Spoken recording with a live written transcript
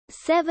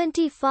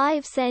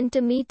75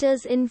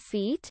 centimeters in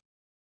feet?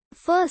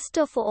 First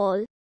of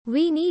all,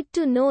 we need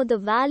to know the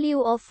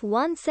value of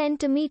 1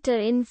 centimeter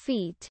in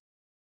feet.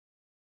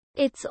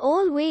 It's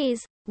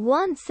always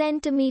 1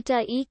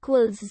 centimeter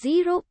equals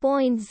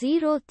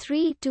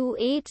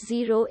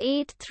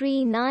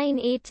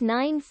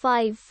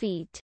 0.03280839895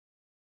 feet.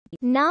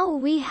 Now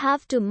we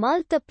have to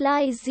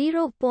multiply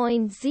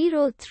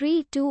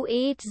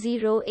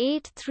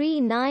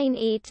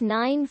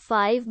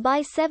 0.03280839895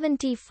 by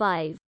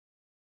 75.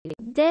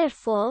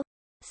 Therefore,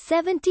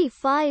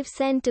 75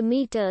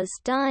 centimeters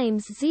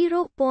times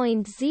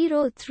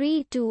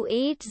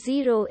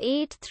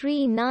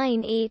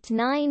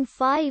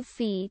 0.03280839895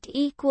 feet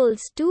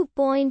equals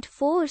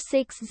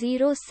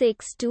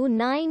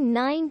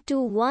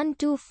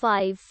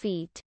 2.4606299212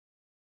 feet.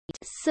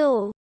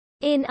 So,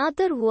 in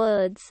other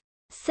words,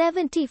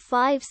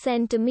 75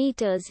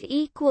 centimeters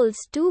equals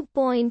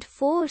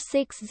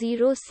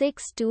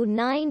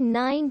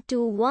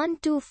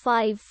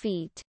 2.4606299212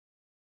 feet.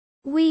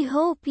 We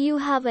hope you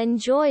have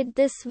enjoyed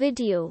this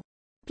video.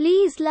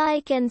 Please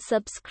like and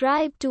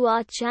subscribe to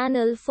our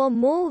channel for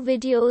more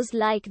videos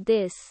like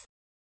this.